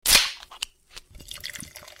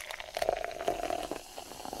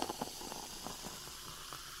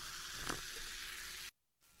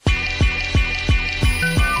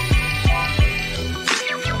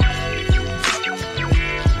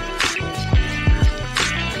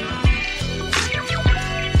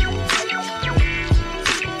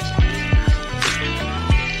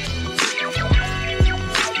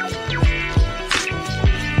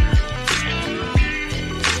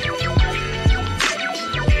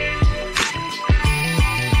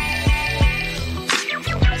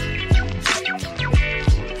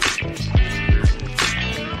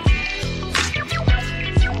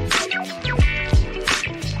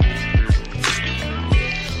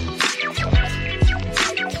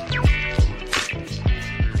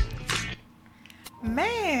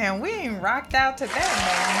rocked out to that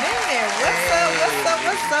man.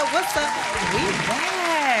 What's up? We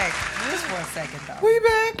back. Just for a second though. We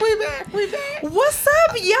back. What's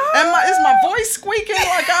up, y'all? And is my voice squeaking?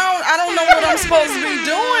 Like I don't know what I'm supposed to be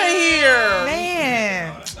doing here.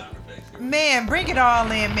 Man, bring it all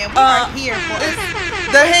in, man. We are here for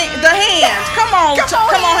the hands. Come on,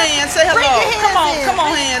 hands. Say hello. Come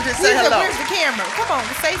on, hands, and say hello. Where's the camera? Come on,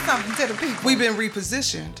 say something to the people. We've been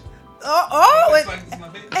repositioned.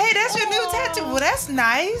 Hey, that's your new tattoo. Well, that's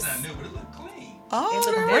nice. It's not new, but it looks clean. Oh, It's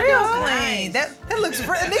there real we go. clean. That looks.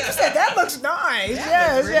 Nigga said that looks nice.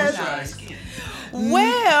 Yes. Skin.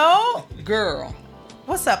 Well, Girl.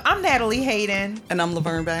 what's up? I'm Natalie Hayden, And I'm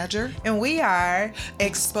Laverne Badger. and we are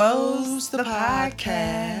Expose the podcast.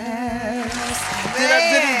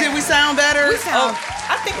 Man. Did we sound better? We sound.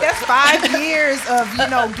 I think that's 5 years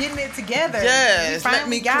of getting it together. Yes. We Let finally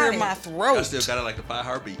me got clear it. my I throat. still got it like the 5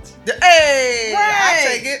 heartbeats. Hey,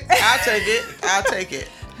 Right. I'll take it.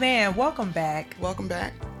 Man, welcome back. Welcome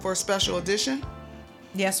back for a special edition.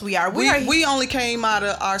 Yes, we are. We only came out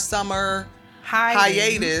of our summer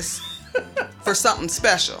hiatus for something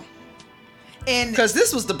special. And Because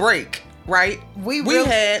this was the break, right? We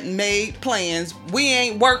had made plans. We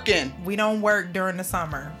ain't working. we don't work during the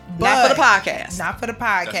summer. Not for but- the podcast. Not for the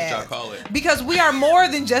podcast. That's what y'all call it. Because we are more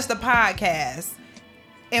than just a podcast.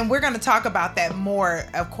 And we're going to talk about that more,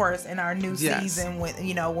 of course, in our new Yes. season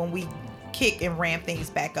when we kick and ramp things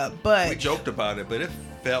back up. But We joked about it, but it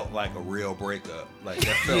felt like a real breakup. Like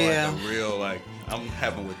that felt Yeah. like a real I'm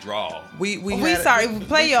having withdrawal. We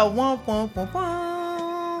play your womp womp womp womp.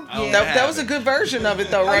 I don't Yeah. That was a good version of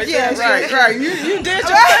it, though, right? yes, there. yes. Right. You did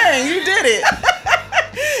your thing. You did it.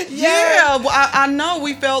 Yeah. Well, I know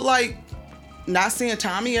we felt like not seeing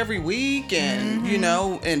Tommy every week, and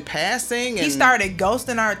in passing. And He started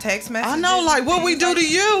ghosting our text messages. I know, like, what we do to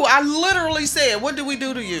you? I literally said, "What do we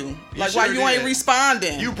do to you? Like, why sure you ain't did.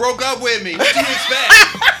 responding?" You broke up with me. What you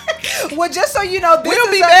expect? Well, just so you know,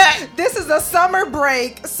 We'll be back. This is a summer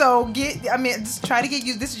break, so just try to get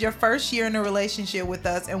you. This is your first year in a relationship with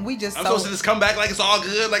us, and we just I'm supposed to just come back like it's all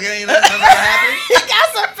good, like it ain't nothing ever happened. He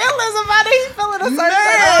got some feelings about it. He's feeling a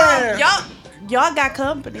certain Man. Y'all got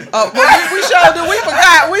company. Oh, well, we showed that we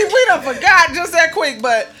forgot. We done forgot just that quick,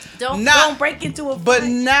 but Don't break into a fight. But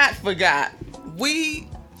not forgot. We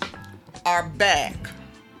are back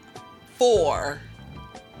for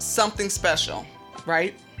something special,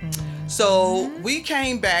 right? So we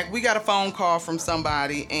came back. We got a phone call from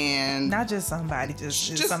somebody, and Not just somebody,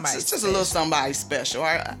 just somebody. just a little somebody special.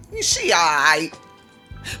 She all right,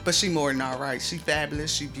 but she more than all right. She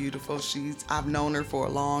fabulous. She beautiful. I've known her for a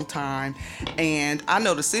long time, and I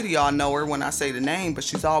know the city y'all know her when I say the name. But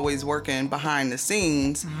she's always working behind the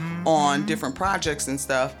scenes on different projects and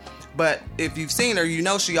stuff. But if you've seen her, you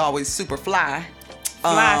know she always super fly.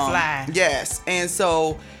 Fly. Yes, and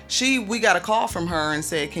so we got a call from her and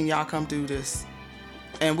said, "Can y'all come do this?"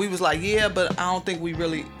 And we was like, "Yeah," but I don't think we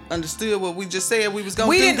really understood what we just said we was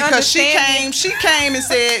gonna do, didn't because she understand came and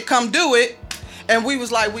said, "Come do it," and we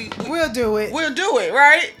was like, We'll do it. we'll do it,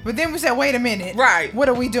 right? But then we said, wait a minute. Right. What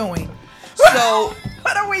are we doing? So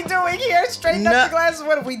What are we doing here? Straighten up the glasses.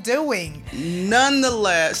 What are we doing?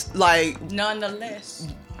 nonetheless, Nonetheless.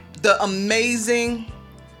 the amazing,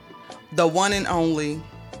 the one and only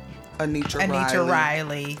Anitra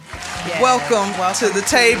Riley. Yes. Welcome to the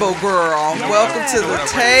table, girl. Yes. Welcome to the You know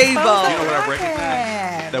table. what I Podcast.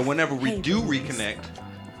 recognize? That whenever we do reconnect,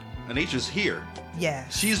 Anitra's here.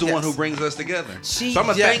 Yes. She's the one who brings us together. So I'm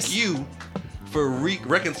gonna Yes. thank you for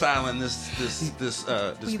reconciling this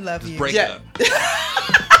We love you. breakup.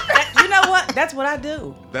 You know what? That's what I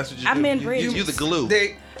do. That's what you I do. mend You bridges. the glue.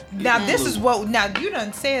 Now this is what. Now you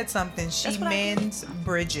done said something. She That's what I do. mends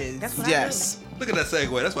bridges. That's what Yes. Look at that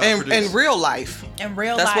segue. That's what I In produce. real life. in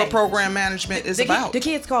real That's life. what program management is about. The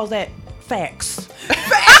kids call that facts.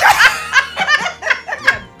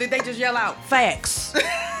 They just yell out facts.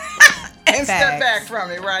 And step Facts. back from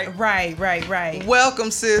it, right? Right. Welcome,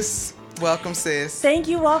 sis. Welcome, sis. Thank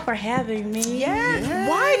you all for having me. Yes.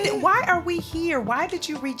 Why are we here? Why did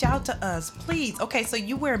you reach out to us? Please. Okay, so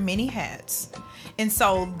you wear many hats. And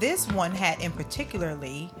so this one hat in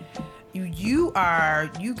particularly, you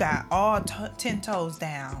got all 10 toes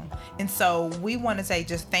down. And so we want to say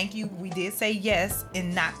just thank you. We did say yes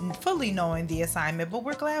and not fully knowing the assignment, but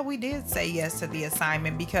we're glad we did say yes to the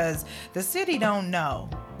assignment because the city don't know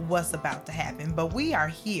what's about to happen, but we are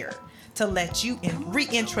here to let you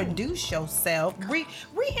reintroduce yourself.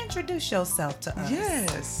 Reintroduce yourself to us.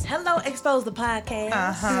 Yes. Hello, Expose the Podcast.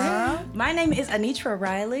 Uh-huh. My name is Anitra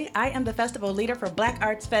Riley. I am the festival leader for Black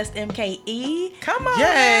Arts Fest MKE. Come on.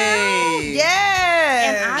 Yay.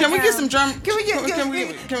 Yes. And I Can we get am- some drum? Can we get- Can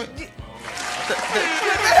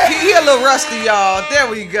He a little rusty, y'all. There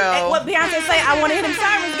we go. And what Beyonce say? I want to hear them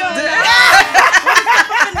sirens going in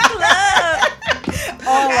the club.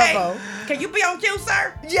 All of them. Can you be on cue,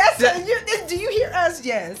 sir? Yes. Do you hear us?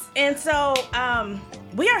 Yes. And so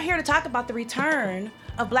we are here to talk about the return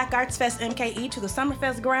of Black Arts Fest MKE to the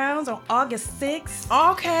Summerfest grounds on August 6th.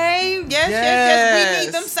 Okay. Yes. We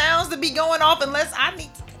need them sounds to be going off unless I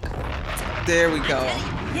need to. There we go.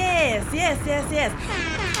 Yes.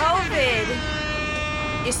 COVID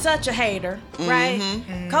is such a hater, right?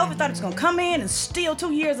 Mm-hmm. COVID thought it was going to come in and steal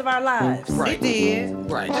 2 years of our lives. Right. It did.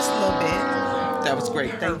 Right. Just a little bit. That was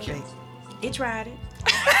great. Thank you. It tried it.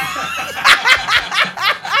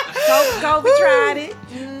 COVID tried it.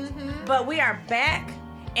 Mm-hmm. But we are back.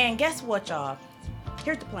 And guess what, y'all?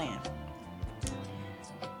 Here's the plan.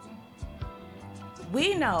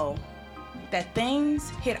 We know that things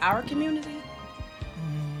hit our community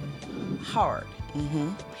hard.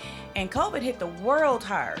 Mm-hmm. And COVID hit the world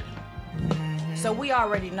hard. Mm-hmm. So we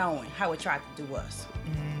already knowing how it tried to do us.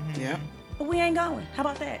 Mm-hmm. Yeah. But we ain't going. How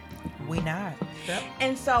about that? We not. Yep.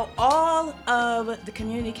 And so all of the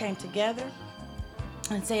community came together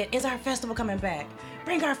and said, is our festival coming back?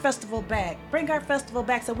 Bring our festival back. Bring our festival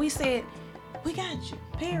back. So we said, we got you,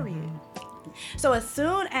 period. So as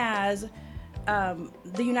soon as the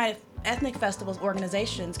United Ethnic Festivals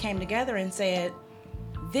organizations came together and said,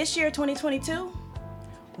 this year, 2022,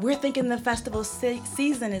 we're thinking the festival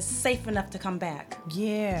season is safe enough to come back.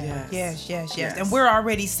 Yeah. Yes. Yes. And we're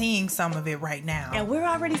already seeing some of it right now. And we're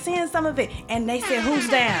already seeing some of it. And they said, who's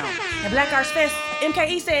down? And Black Arts Fest,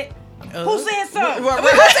 MKE said, who said so?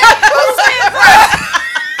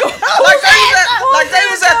 Like they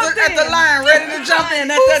was at the line ready to jump in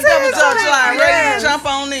at that double touch line, ready to jump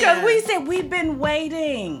on in. Because we said we've been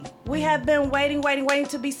waiting. We have been waiting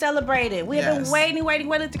to be celebrated. We have been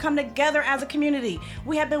waiting to come together as a community.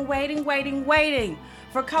 We have been waiting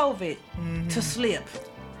for COVID to slip.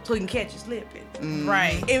 So we can catch it slipping.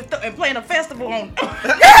 Right. And playing a festival on.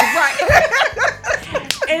 Right.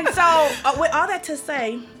 And so, with all that to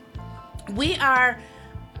say, we are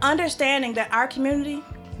understanding that our community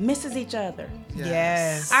misses each other.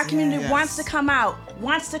 Yes. Our community wants to come out,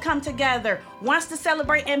 wants to come together, wants to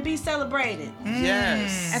celebrate and be celebrated.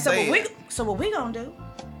 Yes. And so what we gonna do?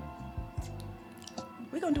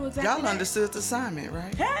 We gonna do exactly Y'all that. understood the assignment,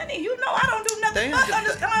 right? Honey, you know I don't do nothing They but under-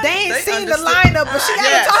 understand. They ain't They seen the understood. lineup, but she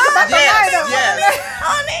got to talk about the lineup. Yes.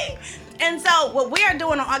 Honey. And so what we are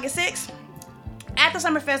doing on August 6th at the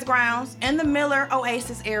Summerfest grounds in the Miller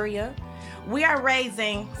Oasis area, we are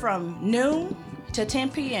raising from noon to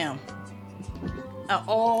 10 p.m. an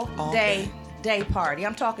all day party.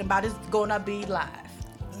 I'm talking about it's gonna be live.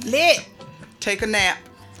 Lit. Take a nap.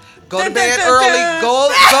 Go to bed early. Go.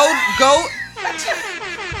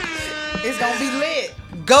 It's going to be lit.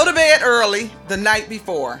 Go to bed early the night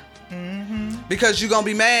before. Because you're going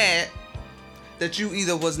to be mad that you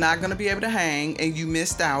either was not going to be able to hang and you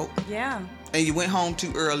missed out. Yeah. And you went home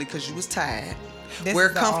too early because you was tired. This Wear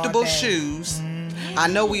is the all comfortable day. shoes. I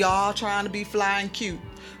know we all trying to be fly and cute,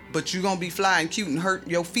 but you're going to be fly and cute and hurt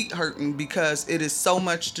your feet hurting because it is so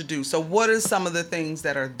much to do. So what are some of the things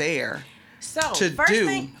that are there So to first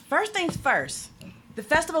do? First things first. The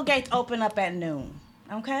festival gates open up at noon.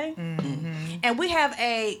 Okay? And we have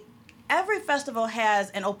every festival has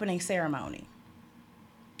an opening ceremony.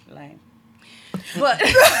 Lame. But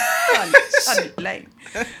funny, lame.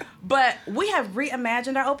 But we have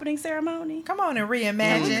reimagined our opening ceremony. Come on and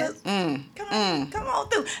reimagine. Come on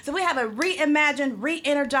through. So we have a reimagined,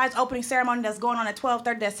 re-energized opening ceremony that's going on at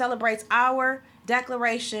 12:30 that celebrates our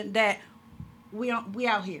declaration that we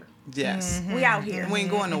out here. Yes. We out here. We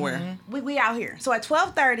ain't going nowhere. We out here. So at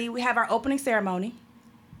 12:30 we have our opening ceremony.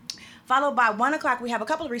 Followed by 1 o'clock, we have a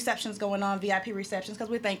couple of receptions going on, VIP receptions, because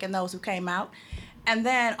we're thanking those who came out. And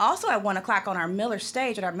then also at 1 o'clock on our Miller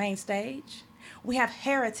stage, at our main stage, we have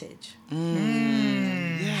Heritage.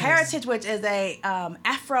 Yes. Heritage, which is a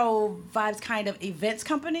Afro vibes kind of events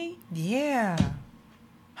company. Yeah.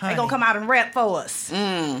 They're going to come out and rap for us.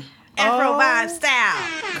 Afro Oh. vibe style.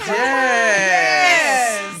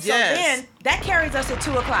 Yes. So then that carries us at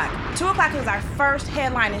 2 o'clock. 2 o'clock is our first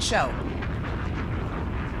headlining show.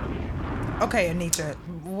 Okay, Anitra,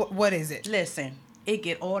 what is it? Listen, it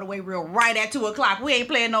get all the way real right at 2 o'clock. We ain't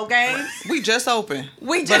playing no games. We just open.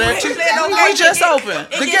 We But at just two- playing no we games. just It get- open.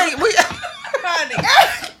 it The get- gate. We. Honey,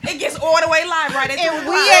 it gets all the way live right at 2 If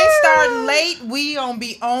o'clock. we ain't starting late, we gonna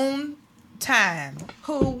be on time.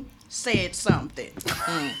 Who said something?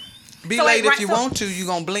 Be So, late right, if you so- want to. You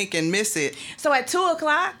gonna blink and miss it. So at 2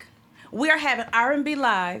 o'clock, we are having R&B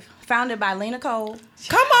Live, founded by Lena Cole,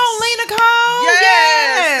 Come on, Lena Cole.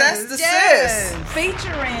 Yes, that's the sis.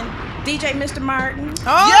 featuring DJ Mr. Martin.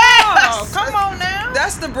 Oh, Yes! come on now.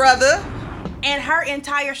 That's the brother. And her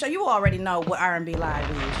entire show, you already know what R&B Live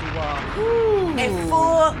is, you all. A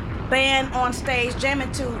full band on stage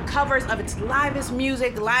jamming to covers of its livest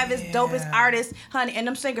music, livest, dopest artists, honey, and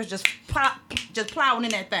them singers just plowing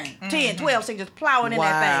in that thing. 10, 12 singers just plowing in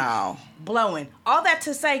that thing. Blowing. All that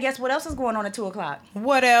to say, guess what else is going on at 2 o'clock?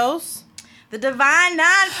 What else? The Divine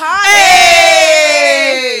Nine Party.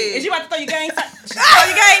 Hey! Is you about to throw your gang signs? Throw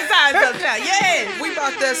your gang signs up there. Yeah. We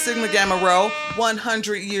bought that Sigma Gamma Rho,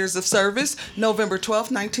 100 years of service, November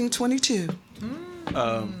 12th, 1922.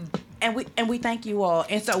 And we thank you all.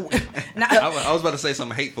 And so, I was about to say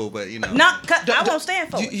something hateful, but you know. I won't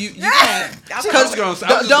stand for it. You can't.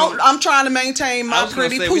 I'm trying to maintain my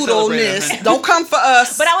pretty poodleness. Don't come for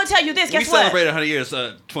us. But I will tell you this. Guess we what? celebrated 100 years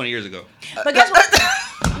 20 years ago. But guess what?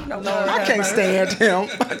 I can't stand him.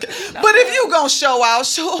 But if you gonna show out,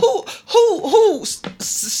 who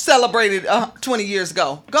celebrated 20 years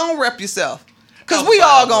ago? Go and rep yourself, because we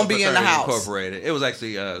all gonna be in the house. Incorporated. It was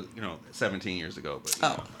actually 17 years ago. But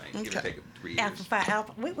I ain't give it take 3 years. Alpha Phi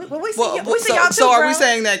Alpha. We see y'all too, so are bro. we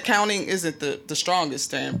saying that counting isn't the strongest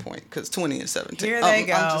standpoint? Because 20 and 17. Here they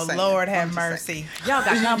go. Lord have mercy. Y'all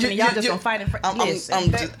got company. Y'all just gonna fight and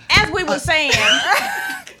listen. just, as we were saying,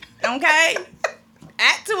 okay.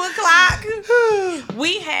 At 2 o'clock,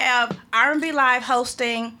 we have R&B Live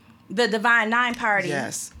hosting the Divine Nine Party.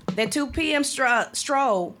 Yes. That 2 p.m.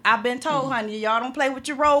 stroll. I've been told, honey, y'all don't play with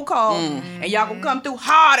your roll call, and y'all gonna come through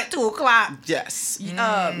hard at 2 o'clock. Yes.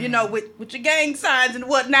 With your gang signs and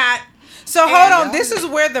whatnot. So hold on. This is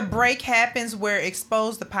where the break happens, where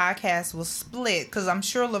Expose the podcast will split, because I'm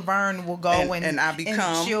sure Laverne will go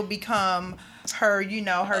and she'll become her,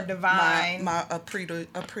 her divine, a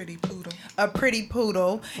pretty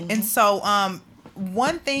poodle, And so,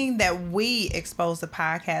 one thing that we Expose the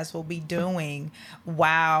podcast will be doing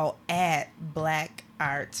while at Black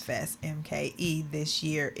Arts Fest MKE this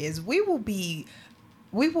year is we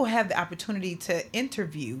will have the opportunity to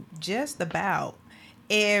interview just about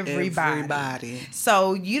everybody.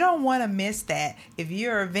 So you don't want to miss that. If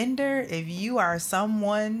you're a vendor, if you are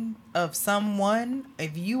someone of someone,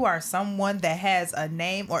 if you are someone that has a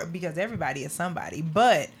name, or because everybody is somebody,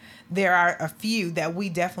 but there are a few that we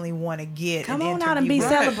definitely want to get. Come on out and be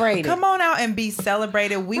celebrated. Come on out and be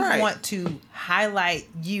celebrated. We want to highlight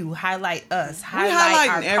you, highlight us, highlight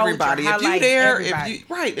our everybody. Culture, if you there,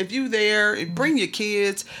 everybody. if you there, bring your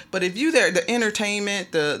kids. But if you there, the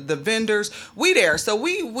entertainment, the vendors, we there. So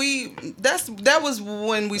that was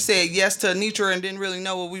when we said yes to Anitra and didn't really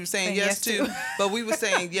know what we were saying yes to. But we were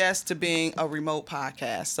saying yes to being a remote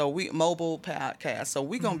podcast. So mobile podcast. So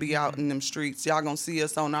we gonna be out in them streets. Y'all gonna see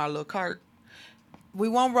us on our little cart. We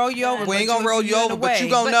won't roll you over. We ain't gonna roll you over, but you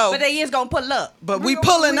gonna know. But they is gonna pull up. But we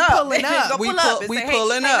pulling up. We pulling up. We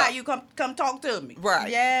pulling up. Hey, you come talk to me.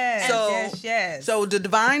 Right. Yes. Yes. So the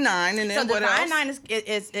Divine Nine, and then what else? So Divine Nine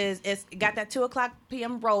is got that 2 o'clock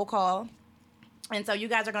p.m. roll call, and so you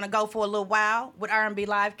guys are gonna go for a little while with R&B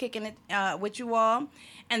Live kicking it with you all.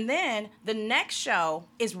 And then the next show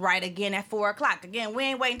is right again at 4 o'clock. Again, we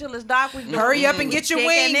ain't waiting till it's dark. We hurry up and get your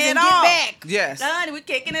wings and get back. Yes. Done. We're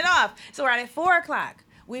kicking it off. So right at 4 o'clock,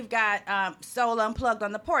 we've got Soul Unplugged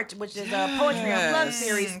on the Porch, which is a Poetry Unplugged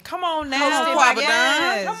series. Come on now.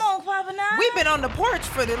 Come on, Quavanine. We've been on the porch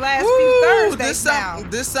for the last few Thursdays now.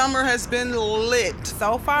 This summer has been lit.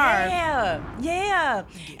 So far. Yeah.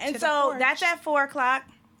 And so that's at 4 o'clock.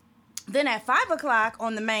 Then at 5 o'clock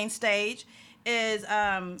on the main stage is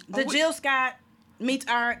the Jill Scott meets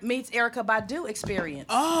Erykah Badu experience.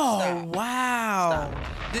 Oh, wow.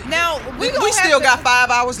 Now, we still got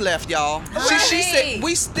 5 hours left, y'all. She said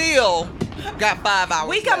we still got 5 hours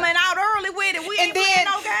We coming out early with it. We ain't playing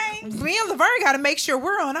no games. Me and Laverne got to make sure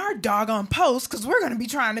we're on our doggone post, because we're going to be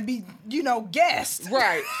trying to be, guests.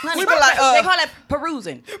 Right. We be like, they call it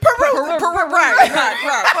perusing. Right.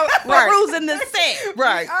 Perusing the set.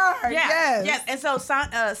 Right. Yes. And so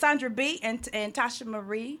Sandra B and Tasha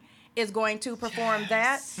Marie is going to perform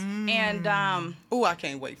that. And I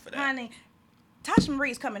can't wait for that. Honey, Tasha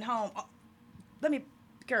Marie's coming home.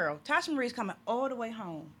 Tasha Marie's coming all the way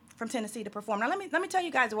home from Tennessee to perform. Now let me tell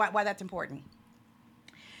you guys why that's important.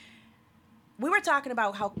 We were talking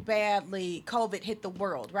about how badly COVID hit the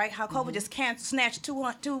world, right? How COVID just can't snatch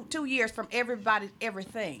 2 years from everybody,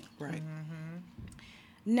 everything. Right.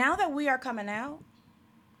 Now that we are coming out,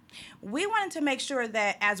 we wanted to make sure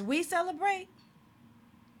that as we celebrate,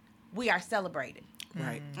 we are celebrated.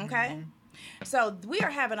 Right. Okay? So we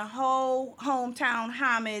are having a whole hometown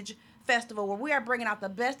homage festival where we are bringing out the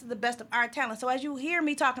best of our talent. So as you hear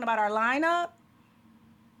me talking about our lineup,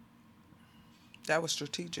 that was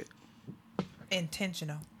strategic.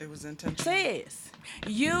 Intentional. It was intentional. Sis,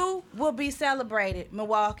 you will be celebrated,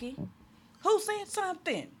 Milwaukee. Who said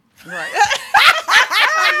something? Right.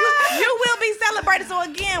 You will be celebrated. So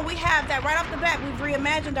again, we have that right off the bat. We've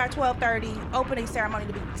reimagined our 12:30 opening ceremony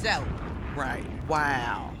to be dope. Right.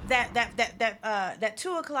 Wow. That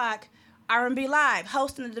 2:00 R&B Live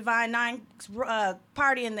hosting the Divine Nine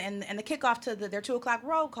party and the kickoff to their 2:00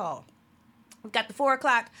 roll call. We've got the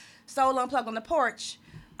 4:00 Soul Unplugged on the Porch,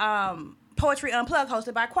 Poetry Unplugged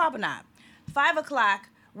hosted by Quabanat. 5:00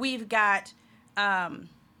 we've got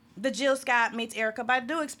the Jill Scott meets Erykah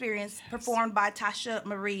Badu experience performed by Tasha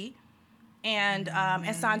Marie and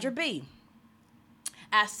Sandra B.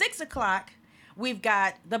 At 6:00 we've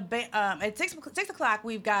got at 6:00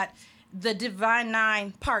 we've got the Divine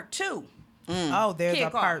Nine Part 2. Oh, there's Kick a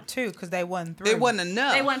off. part 2 because they wasn't through. It wasn't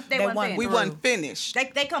enough. They wasn't We finished. wasn't finished.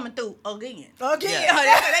 They coming through again. Again.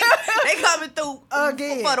 They coming through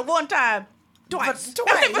Again. for the one time, twice.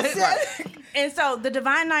 Twice. And so the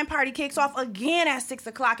Divine Nine party kicks off again at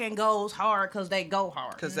 6:00 and goes hard because they go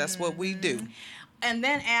hard. Because that's what we do. And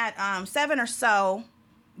then at 7 or so,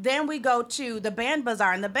 then we go to the Band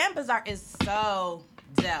Bazaar, and the Band Bazaar is so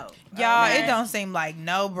dope. Y'all, Okay? it don't seem like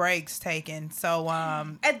no breaks taken. So,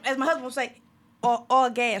 As my husband would say, all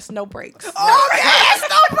gas, no brakes. all gas,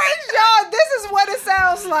 no breaks, y'all. This is what it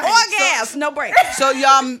sounds like. All gas, no brakes. So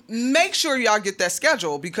y'all make sure y'all get that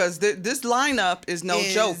schedule because this lineup is no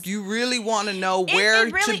joke. You really want to know where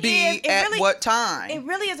really to be is. It at really- what time. It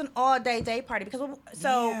really is an all day party because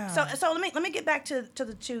Yeah. so let me get back to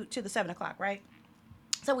the 7:00, right?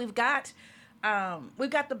 So we've got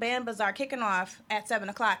the Band Bazaar kicking off at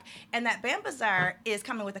 7:00, and that Band Bazaar is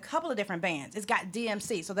coming with a couple of different bands. It's got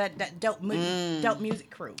DMC, so that dope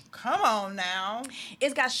music crew. Come on now.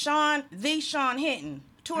 It's got Sean Hinton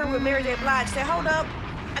touring with Mary J. Blige. Say, hold up,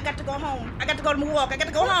 I got to go home. I got to go to Milwaukee. I got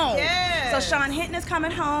to go home. Yes. So Sean Hinton is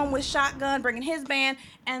coming home with Shotgun, bringing his band,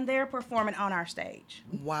 and they're performing on our stage.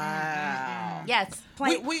 Wow. Yes,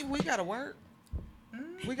 We playing. gotta work.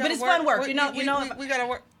 We But it's fun work, We gotta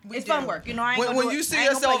work. It's fun work, you know. I ain't gonna When do you it. see I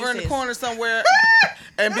ain't us gonna play over in the this. corner somewhere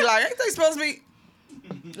and be like, ain't they supposed to be?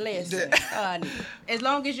 Listen, as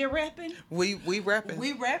long as you're repping. We repping.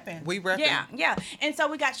 We repping. We repping. Yeah. And so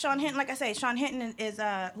we got Sean Hinton. Like I say, Sean Hinton is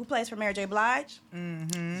who plays for Mary J. Blige.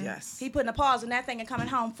 Yes. He putting a pause on that thing and coming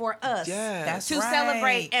home for us. Yes. That's to right.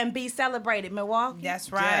 celebrate and be celebrated, Milwaukee.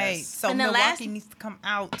 That's right. Yes. So And then Milwaukee needs to come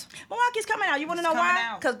out. Milwaukee's coming out. You want to It's know coming why?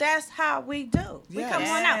 out. Because that's how we do. We Yes. come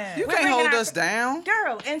on out. You We're can't bringing hold our- us down.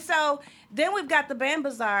 girl. And so then we've got the Band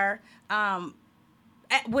Bazaar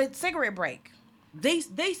with cigarette break. These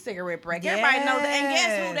cigarette break. Everybody knows that. And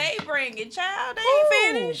guess who they bringing? Child, they ain't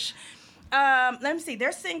finished. Let me see.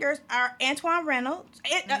 Their singers are Antoine Reynolds,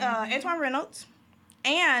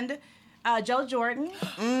 and Joe Jordan.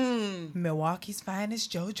 Milwaukee's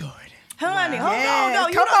finest, Joe Jordan. Honey, hold Yes.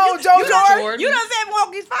 on, no. Come on, Joe Jordan. You done said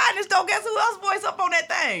Milwaukee's finest, though. Guess who else voice up on that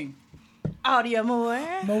thing? Audio Moore.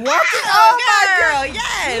 Milwaukee. Oh, my girl, God.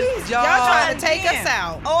 yes. Y'all trying to take Again, us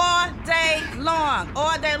out. all day long.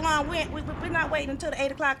 All day long. We're not waiting until the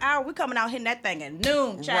 8 o'clock hour. We're coming out hitting that thing at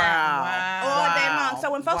noon, child. Wow. All day Wow. long.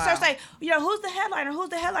 So when folks Wow. start saying, who's the headliner? Who's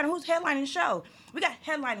the headliner? Who's headlining show? We got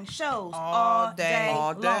headlining shows All day.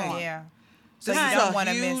 All day. long. Yeah. So This you is don't a want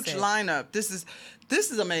to miss huge it. lineup. This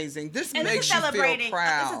is amazing. This And makes this is you feel celebrating.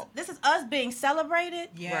 proud. This is us being celebrated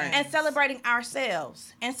Yes. Right. and celebrating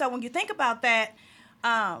ourselves. And so when you think about that,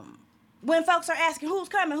 when folks are asking who's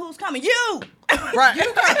coming, you. Right.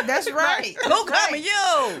 That's right. Who coming?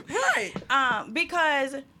 You. Right.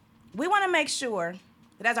 Because we want to make sure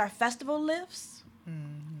that as our festival lives,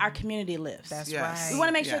 our community lives. That's Yes. right. We want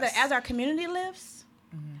to make sure Yes. that as our community lives,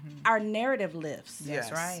 our narrative lives. Yes.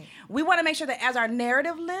 That's right. We want to make sure that as our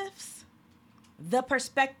narrative lives, the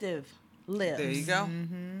perspective lives. There you go.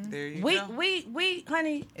 There you We, go. we,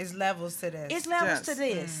 honey, It's levels to this. it's levels Yes. to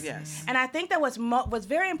this. Yes. And I think that what's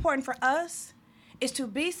very important for us is to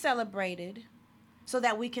be celebrated so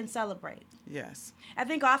that we can celebrate. Yes. I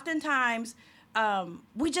think oftentimes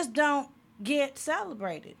we just don't get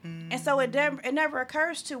celebrated. And so it never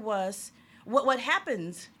occurs to us. What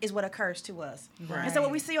happens is what occurs to us. Right. And so what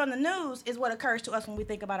we see on the news is what occurs to us when we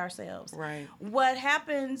think about ourselves. Right. What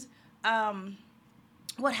happens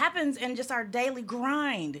in just our daily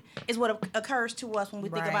grind is what occurs to us when we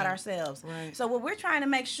think about Right. ourselves. Right. So what we're trying to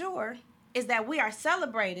make sure is that we are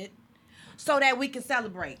celebrated so that we can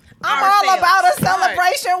celebrate. I'm ourselves. all about a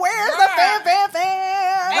celebration. Where's the Right.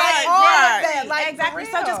 fan? Like, all Right. of that. Like, Exactly.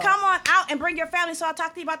 for So just real. come on out and bring your family. So I'll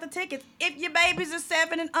talk to you about the tickets. If your babies are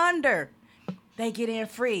 7 and under, they get in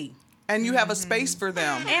free. And you have a space for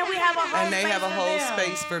them. And we have a whole And they space have a for whole them.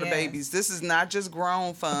 space for the Yes. babies. This is not just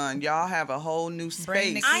grown fun. Y'all have a whole new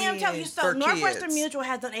Bring the space. I am telling you, so For Northwestern kids. Mutual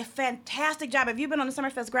has done a fantastic job. If you've been on the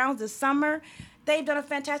Summerfest grounds this summer, they've done a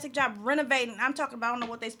fantastic job renovating. I'm talking about, I don't know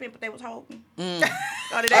what they spent, but they was holding. They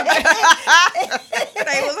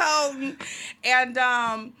was holding. And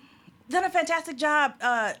done a fantastic job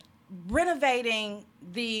renovating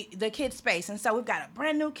the kids space. And so we've got a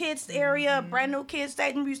brand new kids area, brand new kids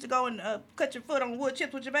station. We used to go and cut your foot on wood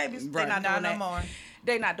chips with your babies. They're Right. not doing that. No more.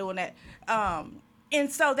 They're not doing that.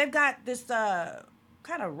 And so they've got this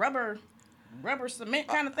kind of rubber cement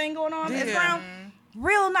kind of thing going on. It's Yeah. brown.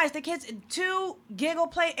 Real nice. The kids, 2 giggle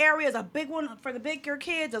play areas, a big one for the bigger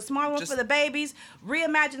kids, a small one Just- for the babies.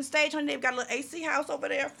 Reimagined stage, honey. They've got a little AC house over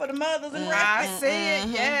there for the mothers and I respite. see it.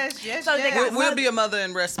 Yes. So they got- We'll be a mother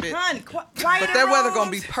in respite. Honey, But that weather going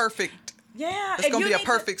to be perfect. Yeah. It's if going to you be a need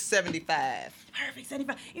perfect 75. Perfect,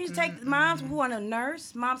 75. You just take moms who want to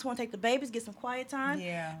nurse, moms who want to take the babies, get some quiet time.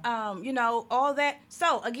 Yeah. You know, all that.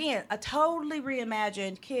 So, again, a totally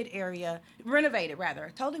reimagined kid area, renovated rather,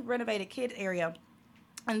 a totally renovated kid area.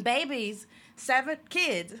 And babies,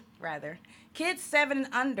 kids 7 and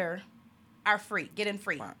under are free, get in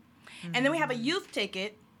free. Wow. And then we have a youth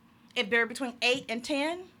ticket. If they're between 8 and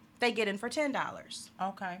 10, they get in for $10.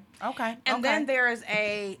 Okay. And then there is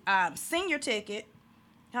a senior ticket.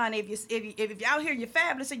 Honey, if you're out here and you're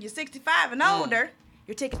fabulous and you're 65 and older,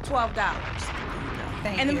 your ticket's $12.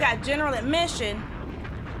 Thank And then you. we got general admission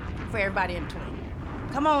for everybody in between.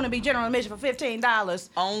 Come on and be general admission for $15.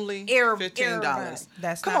 Only Everybody. $15.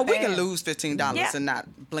 That's Come not on, we can bad. lose $15 Yeah. and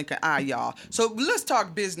not blink an eye, y'all. So let's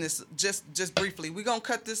talk business just briefly. We're gonna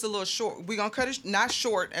cut this a little short. We're gonna cut it not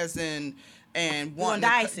short as in and one.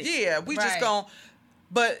 gonna dice it. Yeah, we just Right. gonna.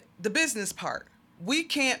 But the business part, we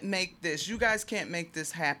can't make this. You guys can't make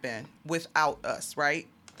this happen without us, right?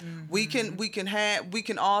 We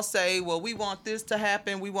can all say, well, we want this to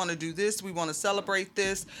happen. We want to do this. We want to celebrate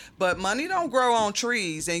this. But money don't grow on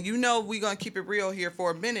trees, and you know we're gonna keep it real here for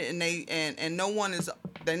a minute. And no one is.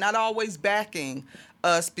 They're not always backing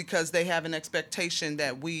us because they have an expectation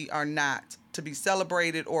that we are not to be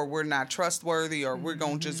celebrated, or we're not trustworthy, or we're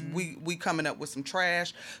gonna just we coming up with some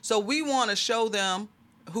trash. So we want to show them,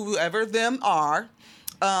 whoever them are,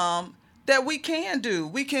 that we can do.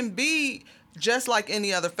 We can be just like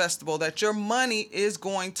any other festival, that your money is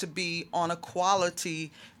going to be on a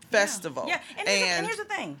quality festival. Yeah, and here's the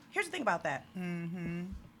thing. Here's the thing about that. Mm-hmm.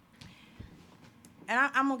 And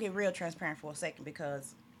I'm going to get real transparent for a second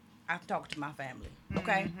because I've talked to my family,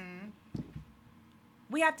 okay? Mm-hmm.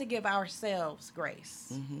 We have to give ourselves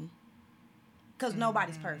grace. Because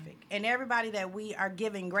nobody's perfect. And everybody that we are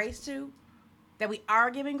giving grace to,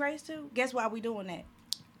 guess why we doing that?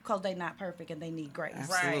 Because they're not perfect and they need grace.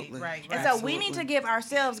 Absolutely. Right. And so we need to give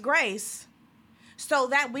ourselves grace so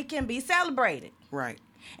that we can be celebrated. Right.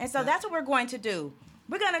 And so that's what we're going to do.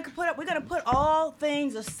 We're gonna put all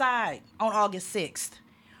things aside on August 6th.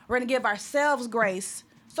 We're gonna give ourselves grace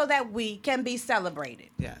so that we can be celebrated.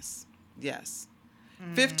 Yes.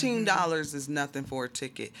 $15 is nothing for a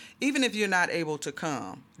ticket. Even if you're not able to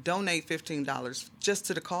come, donate $15 just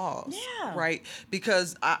to the cause. Yeah. Right?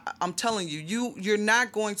 Because I'm telling you, you're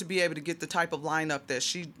not going to be able to get the type of lineup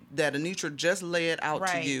that Anitra just laid out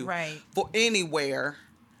to you for anywhere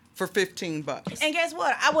for $15. And guess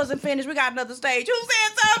what? I wasn't finished. We got another stage. Who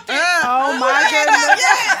said something? Oh my goodness.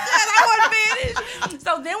 yes, I wasn't finished.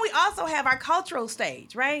 So then we also have our cultural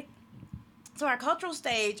stage, right? So our cultural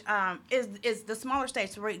stage is the smaller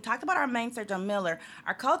stage. So we talked about our main stage on Miller.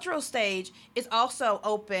 Our cultural stage is also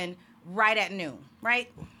open right at noon,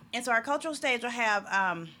 right? And so our cultural stage will have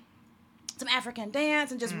some African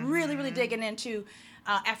dance and just really, really digging into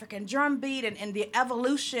African drum beat and the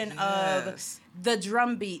evolution of the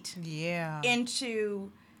drum beat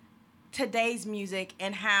into today's music,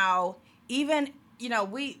 and how even,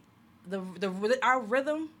 our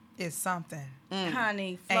rhythm is something.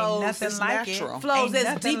 Honey, Ain't flows. nothing It's like natural. it. Flows Ain't as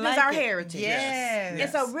nothing deep as like our it. heritage. Yes. And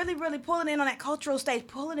so really, really pulling in on that cultural stage,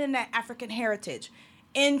 pulling in that African heritage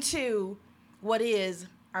into what is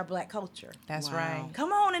our black culture. That's Wow. right.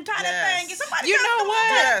 Come on and tie that thing. Get somebody You got know to what?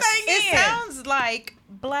 tie that Yes. thing It in. sounds like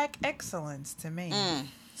black excellence to me.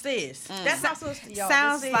 Sis, that's my sister, y'all.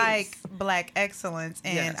 Sounds This is. like black excellence,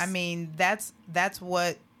 and Yes. I mean that's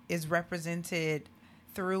what is represented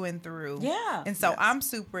through and through. Yeah. And so Yes. I'm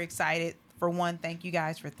super excited For one, thank you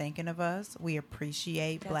guys for thinking of us. We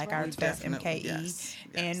appreciate Black right. Arts Fest MKE. Yes.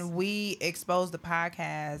 And we expose the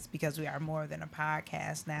podcast because we are more than a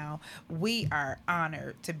podcast now. We are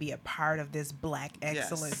honored to be a part of this Black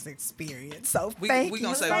excellence experience. So thank we you.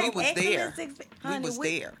 gonna say we was there. We was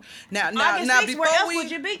there. Now, August 6th, before where else would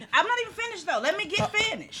you be? I'm not even finished though. Let me get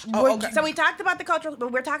finished. Okay. So we talked about the cultural,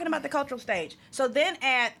 but we're talking about the cultural stage. So then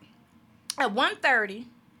at 1:30,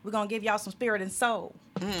 we're gonna give y'all some spirit and soul.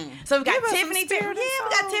 So we got Give us some Tiffany. spirit and We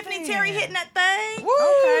got soul Tiffany then. Terry hitting that thing. Woo!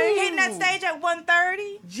 Okay. Hitting that stage at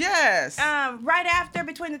 1:30. Yes. Right after,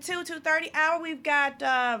 between the 2:30 hour, we've got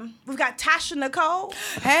Tasha Nicole.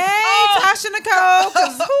 Hey, Oh. Tasha Nicole,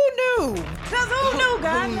 because who knew? Cause who knew?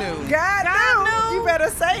 God Who knew? God knew. You better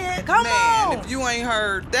say it. Come Man, on. if you ain't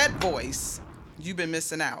heard that voice, you've been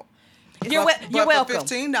missing out. You're But welcome. For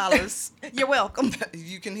 $15, You're welcome.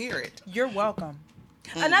 you can hear it. You're welcome.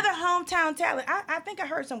 Another hometown talent. I think I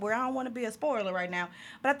heard somewhere. I don't want to be a spoiler right now,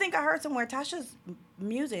 but I think I heard somewhere Tasha's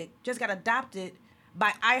music just got adopted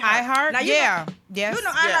by iHeart. Now, Yeah. Yes. You know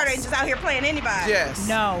iHeart Yes. ain't just out here playing anybody. Yes.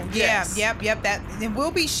 No, Yes. yep. That, and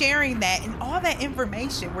we'll be sharing that and all that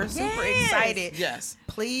information. We're super Yes. excited. Yes.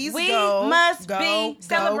 Please We go. must go, be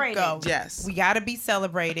celebrated. Go. Yes. We got to be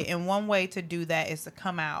celebrated, and one way to do that is to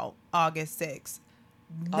come out August 6th.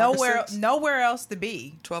 August 6th? Nowhere else to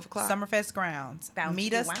be. 12 o'clock. Summerfest grounds. Sounds Meet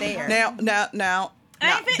good. us Wow. there. Now.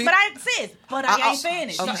 I ain't be- but I ain't finished.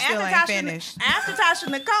 okay. So You still ain't finished. after Tasha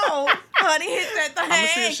Nicole, honey, hit that thing. I'm gonna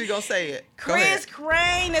see if she gonna say it. Go Chris ahead.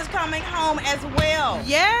 Crane is coming home as well.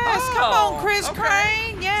 Yes, come Oh, on, Chris okay.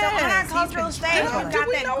 Crane. Yes. So on our He's cultural been stage, killing we've it. got Do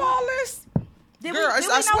we that know group. all this? Did Girl, we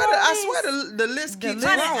know I swear, all I this? swear the list keeps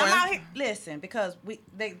Honey, growing. I'm out here. Listen, because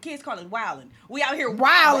the kids call it wilding. We out here Wildin'.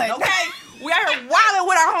 wilding, okay? We out here wilding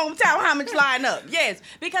with our hometown homage lineup. Yes,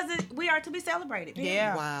 because we are to be celebrated. period.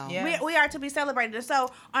 Yeah. Wow. Yeah. We are to be celebrated. And so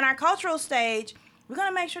on our cultural stage, we're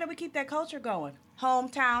gonna make sure that we keep that culture going.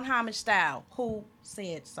 Hometown homage style. Who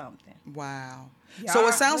said something? Wow. Yeah, So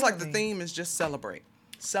it sounds like the really. theme is just celebrating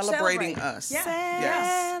Celebrate. us. Yeah.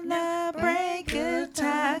 Yes. Celebrate good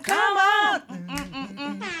time. Come on.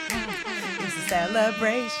 It's a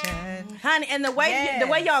celebration. Honey, and the way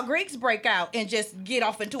Yes. y'all Greeks break out and just get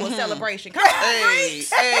off into a celebration. Come on, Hey,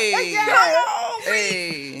 Greeks. hey, Come on, Greeks.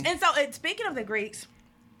 hey. And so, speaking of the Greeks,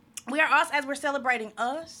 we are us as we're celebrating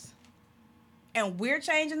us, and we're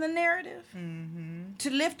changing the narrative to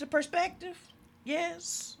lift the perspective.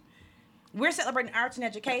 Yes, we're celebrating arts and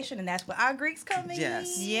education, and that's where our Greeks come in.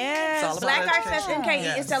 Yes. Yes. It's all about Black Arts Fest education. MKE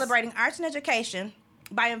Yes. is celebrating arts and education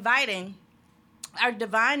by inviting our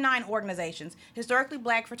Divine Nine organizations, historically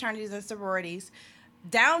black fraternities and sororities,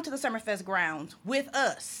 down to the Summerfest grounds with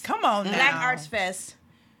us. Come on now. Black Arts Fest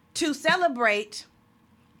to celebrate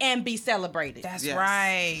and be celebrated. That's Yes.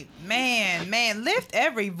 right. Man, lift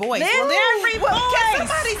every voice. Lift every Can voice.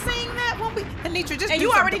 somebody sing that? Anitra, just And do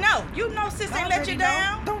you already something. know. You know sis ain't I let already you know.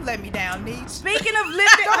 down. Don't let me down, Neach. Speaking of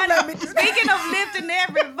lifting, Don't let me- speaking of lifting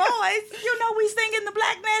every voice, you know we singing the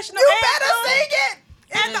Black National You Anthem better sing it.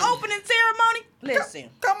 at the opening ceremony. Listen,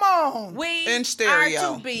 Come on. we In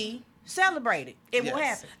stereo. are to be celebrated. It will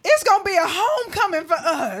Yes. happen. It's going to be a homecoming for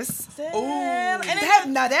us.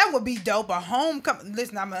 And That would be dope. A homecoming.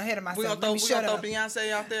 Listen, I'm ahead of We myself. gonna Let me throw shut up.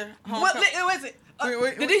 Beyonce out there. what was it?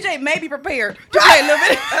 Wait. The DJ may be prepared to play a little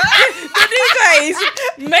bit. The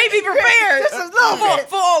DJs may be prepared Just a little bit.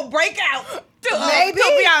 for a breakout to Maybe.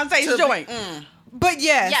 Beyonce's joint. But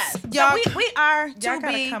yes, Yes. y'all. So we are y'all to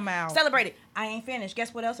gotta be come out. celebrated. I ain't finished.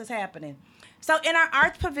 Guess what else is happening? So in our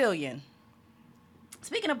arts pavilion,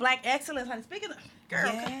 speaking of black excellence, honey, speaking of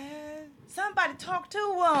girl, Yes. somebody talk to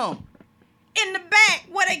them in the back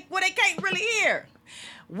where they can't really hear.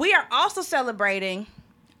 We are also celebrating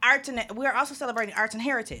arts and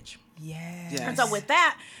heritage. Yes. Yes. And so with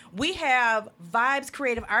that, we have Vibes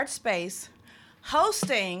Creative Arts Space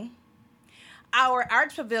hosting our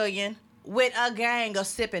arts pavilion with a gang of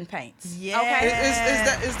sipping paints. Yeah. Okay.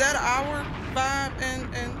 Is that our vibe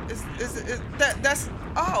and is that's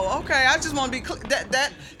okay. I just want to be clear. That's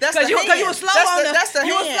Because you were slow on the that's the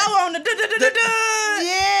you were hand. slow on the duh.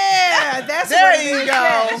 Yeah, that's There what it you is.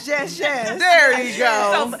 go. Yes. There you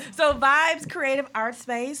go. So Vibes Creative Arts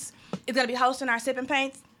Space is going to be hosting our sipping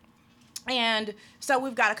paints. And so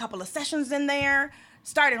we've got a couple of sessions in there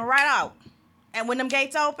starting right out. And when them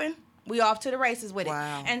gates open, we off to the races with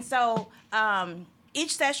Wow. it. And so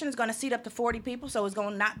each session is going to seat up to 40 people. So it's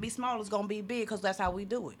going to not be small. It's going to be big because that's how we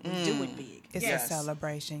do it. We do it big. It's Yes. a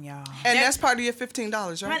celebration, y'all. And that's part of your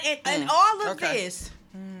 $15, right? And all of Okay. this,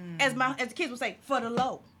 as the kids would say, for the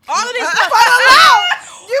low. All of this is For the low.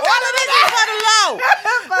 You all of this is for the low.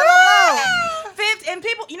 For the low. 50, and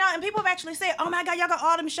people, and people have actually said, "Oh my God, y'all got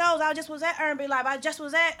all them shows. I just was at R&B Live. I just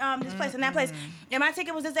was at this place and that place, and my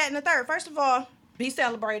ticket was this, that, and the third." First of all, be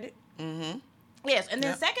celebrated. Mm-hmm. Yes, and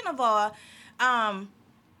then second of all,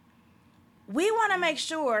 we want to make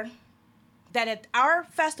sure that at our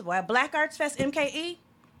festival, at Black Arts Fest MKE,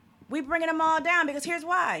 we bringing them all down because here's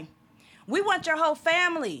why. We want your whole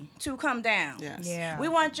family to come down. Yes. Yeah. We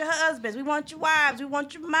want your husbands. We want your wives. We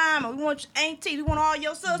want your mama. We want your aunties. We want all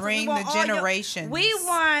your sisters. Bring we want the all generations. We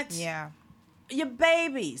want your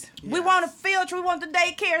babies. We want a field trip. We want the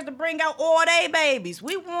daycares to bring out all their babies.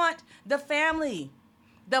 We want the family.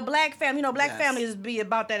 The black family. You know, black families be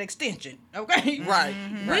about that extension. Okay? Right.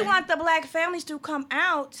 We want the black families to come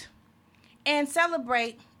out and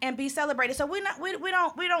celebrate and be celebrated. So we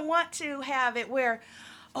don't want to have it where,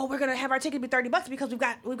 oh, we're gonna have our ticket be $30 because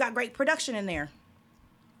we've got great production in there.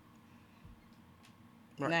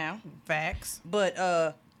 Right. Now, Facts.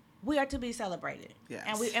 but we are to be celebrated.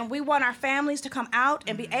 Yes. And we want our families to come out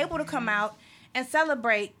and be able to come out and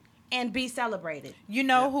celebrate and be celebrated. You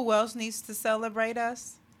know who else needs to celebrate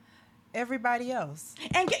us? Everybody else.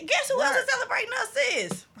 And guess who else is celebrating us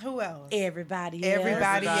is? Who else? Everybody else.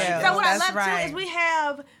 Everybody else. So what That's I love right. too is we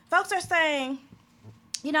have folks are saying,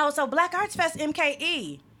 you know, so Black Arts Fest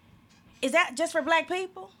MKE, is that just for black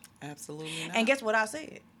people? Absolutely not. And guess what I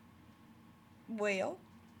said? Well,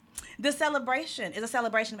 the celebration is a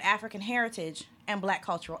celebration of African heritage and black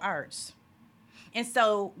cultural arts. And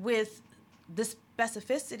so with the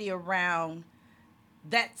specificity around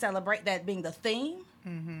that being the theme,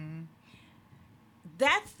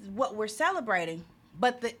 that's what we're celebrating.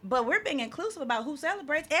 But we're being inclusive about who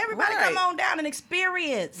celebrates. Everybody come on down and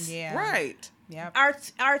experience. Yeah. Right. Yep.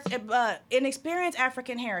 Arts, and experience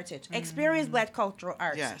African heritage, experience black cultural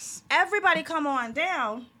arts. Yes. Everybody come on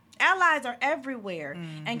down. Allies are everywhere.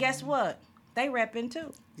 And guess what? They repping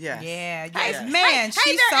too. Yes. Yeah, Hey, yes. Man,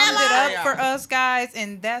 she there, summed it Ally. up for us guys,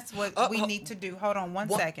 and that's what we need to do. Hold on one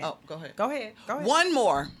second. Oh, go ahead. Go ahead. One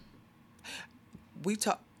more.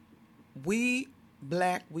 We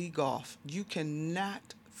black, we golf. You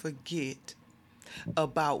cannot forget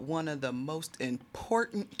about one of the most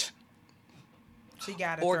important She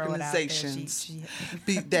got organizations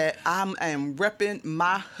that I am repping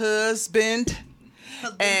my husband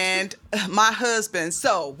and my husband.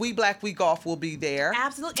 So we black, we golf will be there.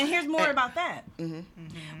 Absolutely. And here's more about that.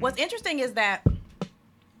 What's interesting is that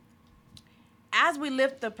as we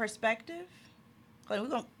lift the perspective,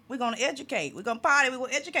 we're gonna educate. We're gonna party. We're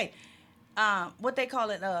gonna educate. What they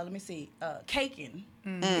call it? Let me see. Caking.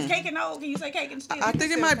 Is caking old? Can you say caking still? I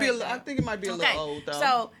think it might be. I think it might be a little old though.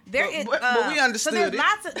 So there is. But we understood so there's it.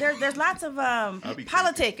 lots of there's lots of be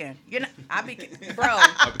politicking. You know, I be bro.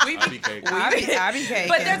 I be cake. I be caking.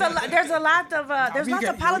 But there's a lot of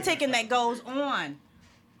politicking that goes on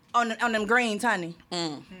them greens, honey.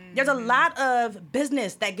 There's a lot of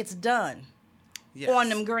business that gets done on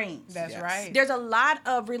them greens. That's right. There's a lot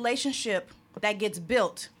of relationship that gets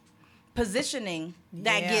built, positioning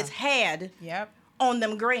that gets had on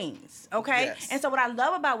them greens. Okay? Yes. And so what I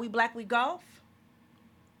love about We Black We Golf,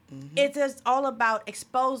 it's just all about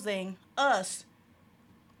exposing us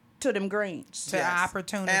to them greens. To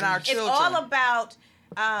opportunity. And our It's children. all about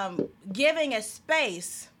giving a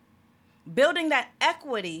space, building that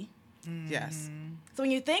equity. Yes. So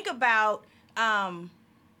when you think about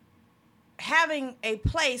having a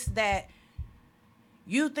place that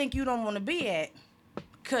you think you don't want to be at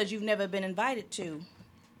because you've never been invited to,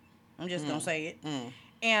 I'm just gonna say it,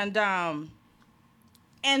 and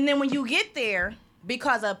then when you get there,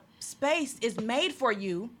 because a space is made for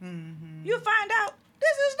you, you find out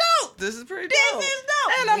this is dope. This is pretty This dope. is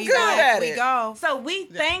dope. And I'm good at it. We go. So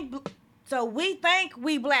we thank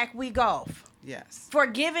We Black We Golf Yes. for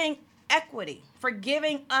giving equity, for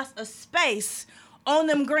giving us a space on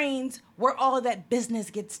them greens where all that business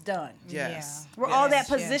gets done. Yes. Where all that Yes,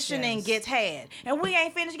 positioning yes. gets had. And we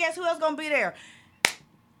ain't finished. Guess who else gonna be there?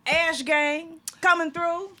 Ash Gang coming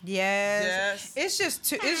through. Yes. It's just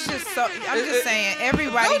so. I'm just saying.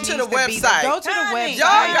 Everybody Go needs to the be website. there. Go to the Honey. website.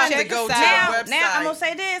 Y'all got to Check go us to the out. website. Now I'm gonna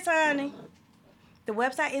say this, honey. The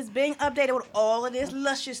website is being updated with all of this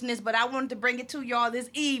lusciousness, but I wanted to bring it to y'all this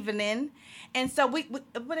evening. And so we what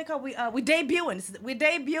they call we debuting. We're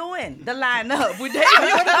debuting the lineup. We're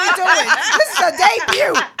debuting. What are we doing? This is a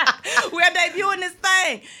debut. We're debuting this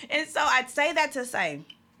thing. And so I'd say that to say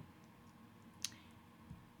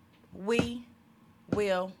we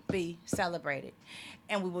will be celebrated.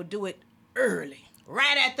 And we will do it early.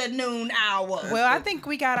 Right at the noon hour. Well, I think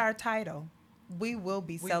we got our title. We will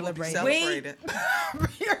be celebrated. We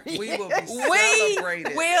will be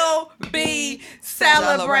celebrated. We will be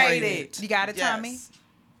celebrated. You got it, Tommy?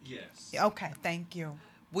 Yes. Okay, thank you.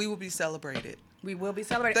 We will be celebrated. We will be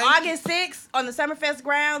celebrating. Thank August 6th on the Summerfest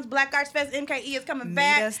grounds. Black Arts Fest MKE is coming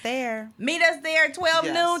back. Meet us there. Meet us there 12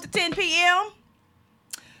 Yes. noon to 10 p.m.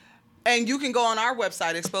 And you can go on our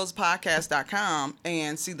website, exposedpodcast.com,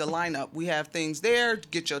 and see the lineup. We have things there.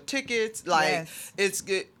 Get your tickets. Like, Yes. it's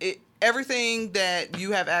good. Everything that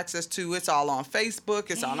you have access to, it's all on Facebook.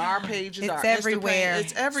 It's on our pages. It's our everywhere. Instagram. It's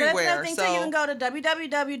So that's everywhere. another thing, too. You can go to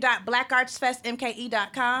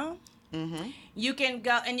www.blackartsfestmke.com. Mm-hmm. You can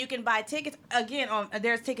go and you can buy tickets. Again,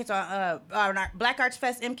 there's tickets on our Black Arts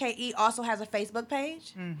Fest MKE also has a Facebook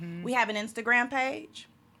page. Mm-hmm. We have an Instagram page.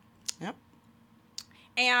 Yep.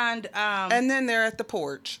 And then they're at the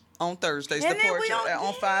porch on Thursdays. And The then porch we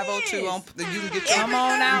on 502. You can get your Come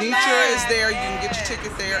on out Anitra live. is there. You can get your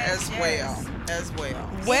ticket there Yes, as well.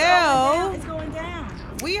 Well, it's going down.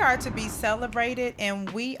 we are to be celebrated, and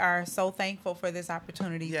we are so thankful for this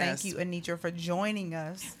opportunity. Yes. Thank you, Anitra, for joining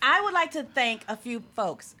us. I would like to thank a few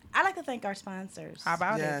folks. I'd like to thank our sponsors. How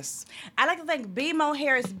about Yes. I'd like to thank BMO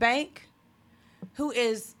Harris Bank, who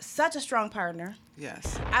is such a strong partner.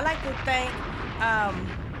 Yes. I'd like to thank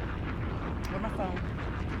where's my phone?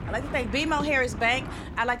 I'd like to thank BMO Harris Bank.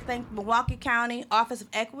 I'd like to thank Milwaukee County Office of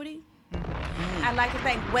Equity. I'd like to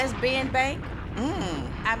thank West Bend Bank.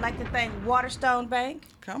 I'd like to thank Waterstone Bank.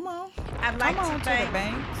 Come on. I'd like Come on to to thank the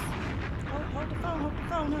banks. hold the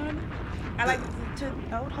phone, honey. I like to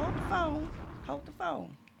hold the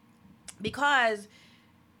phone, because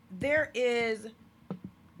there is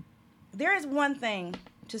one thing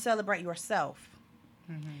to celebrate yourself,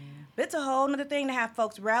 but it's a whole other thing to have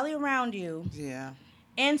folks rally around you Yeah.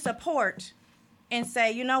 in support and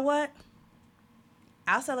say, you know what,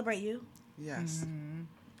 I'll celebrate you, Yes.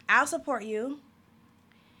 I'll support you,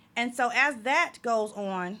 and so as that goes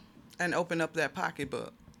on. And open up that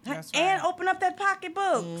pocketbook. That's And right. open up that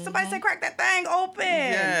pocketbook. Somebody say, crack that thing open.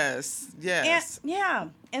 Yes. Yes. And, yeah.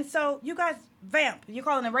 And so you guys vamp. You're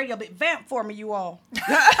calling the radio, but vamp for me, you all.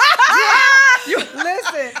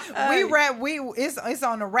 Listen, it's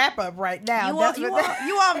on the wrap up right now.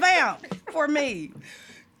 You all vamp for me.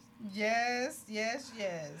 Yes.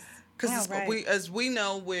 Because Right. as we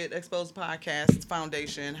know with Exposed Podcast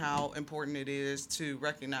Foundation, how important it is to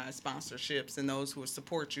recognize sponsorships and those who will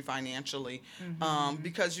support you financially,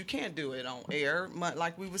 because you can't do it on air.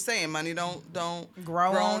 Like we were saying, money don't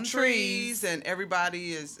Grow on trees, and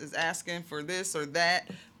everybody is asking for this or that.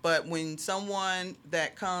 But when someone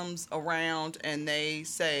that comes around and they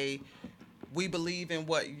say, we believe in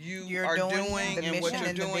what you are doing the and what mission you're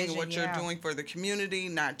and the doing and vision, what yeah. you're doing for the community,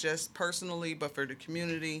 not just personally, but for the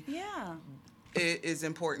community. Yeah. It is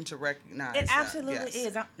important to recognize. It that. absolutely Yes.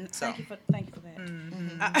 is. So. Thank you for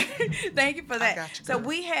that. Thank you for that. got you, So girl.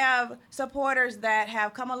 we have supporters that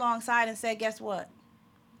have come alongside and said, guess what?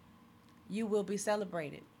 You will be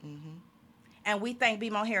celebrated. And we thank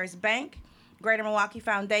BMO Harris Bank, Greater Milwaukee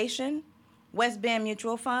Foundation, West Bend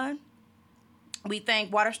Mutual Fund. We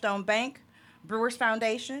thank Waterstone Bank, Brewers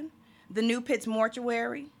Foundation, the New Pitts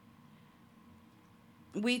Mortuary.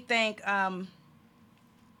 We thank,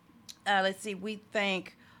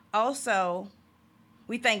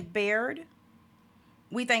 we thank Baird.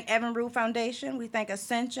 We thank Evan Rue Foundation. We thank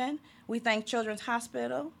Ascension. We thank Children's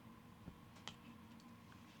Hospital.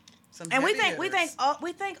 Some And we heavy thank hitters.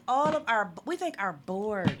 our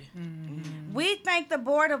board. We thank the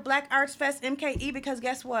board of Black Arts Fest MKE, because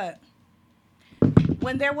guess what?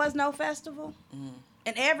 When there was no festival,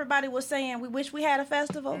 and everybody was saying we wish we had a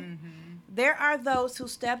festival, there are those who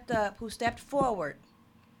stepped up, who stepped forward,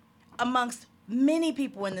 amongst many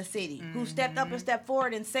people in the city, who stepped up and stepped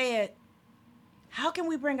forward and said, how can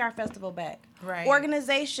we bring our festival back? Right.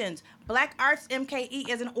 Organizations. Black Arts MKE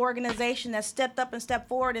is an organization that stepped up and stepped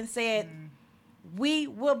forward and said, we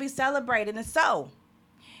will be celebrated. And so,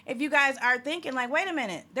 if you guys are thinking like, wait a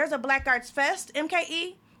minute, there's a Black Arts Fest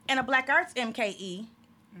MKE and a Black Arts MKE.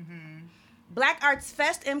 Black Arts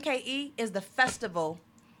Fest MKE is the festival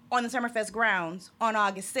on the Summerfest grounds on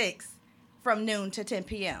August 6th from noon to 10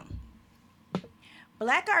 p.m.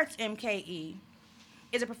 Black Arts MKE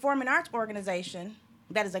is a performing arts organization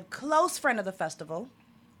that is a close friend of the festival,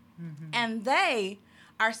 and they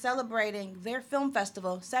are celebrating their film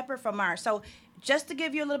festival separate from ours. So just to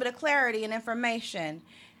give you a little bit of clarity and information,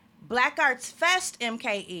 Black Arts Fest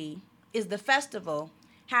MKE is the festival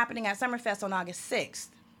happening at Summerfest on August 6th.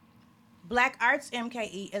 Black Arts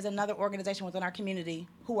MKE is another organization within our community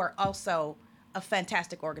who are also a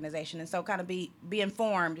fantastic organization. And so kind of be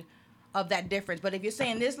informed of that difference. But if you're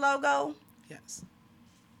seeing this logo, Yes.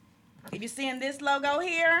 if you're seeing this logo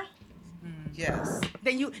here, Yes.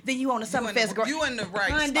 then you on the Summerfest ground. You in the right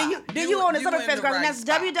spot. Then you on the You in Summerfest ground. right And that's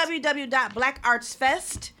spot.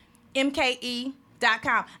 www.blackartsfestmke.com.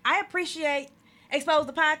 MKE.com. I appreciate Expose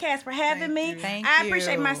the Podcast for having me. Thank I you.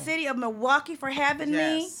 appreciate my city of Milwaukee for having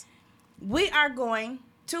me. We are going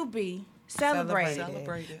to be celebrated.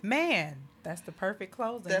 Celebrated. Man, that's the perfect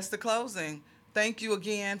closing. That's the closing. Thank you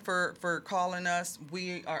again for calling us.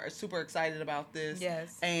 We are super excited about this.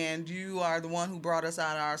 Yes. And you are the one who brought us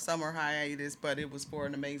out of our summer hiatus, but it was for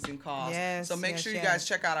an amazing cause. Yes, so make yes, sure you yes. guys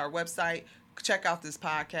check out our website. Check out this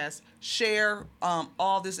podcast. Share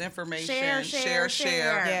all this information. Share.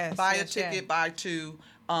 Yes, Buy yes, a ticket. yes. Buy 2.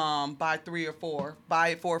 Buy 3 or 4. Buy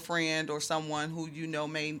it for a friend or someone who you know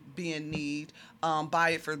may be in need.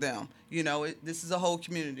 Buy it for them. You know, this is a whole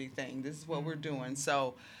community thing. This is what we're doing.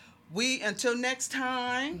 So until next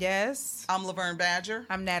time. Yes. I'm Laverne Badger.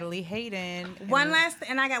 I'm Natalie Hayden.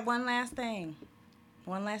 I got one last thing.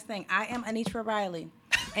 I am Anitra Riley.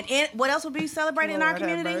 And what else will be celebrated in our Lord have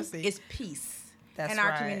community mercy. is peace. That's in our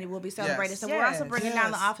right. community will be celebrated. Yes. So we're also Yes. bringing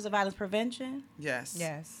down the Yes. Office of Violence Prevention Yes.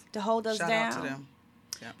 Yes. to hold us Shout down. out to them.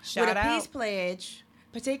 Yep. Shout with a out. peace pledge,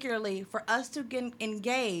 particularly for us to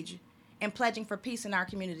engage in pledging for peace in our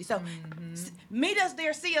community. So meet us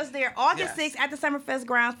there, see us there, August Yes. 6th at the Summerfest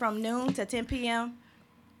grounds from noon to 10 p.m.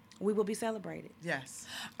 We will be celebrated. Yes.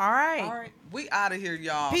 All right. All right. We out of here,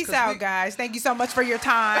 y'all. Peace 'Cause out, guys. Thank you so much for your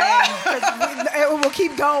time. 'Cause we'll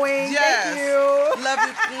keep going. Yes. Thank you. Love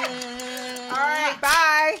you. All right.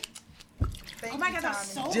 Bye. Thank Oh my you, God, that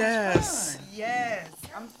was Tommy. so Yes. much fun. Yes.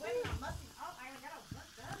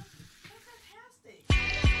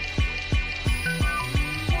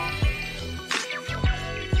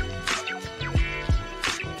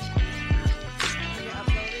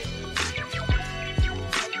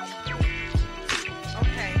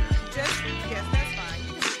 Okay. Yes, that's fine.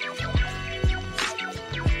 I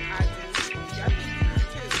do. I think you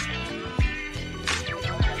do too.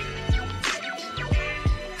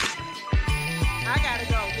 I gotta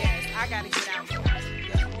go. Yes, I gotta get out.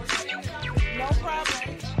 No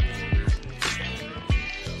problem.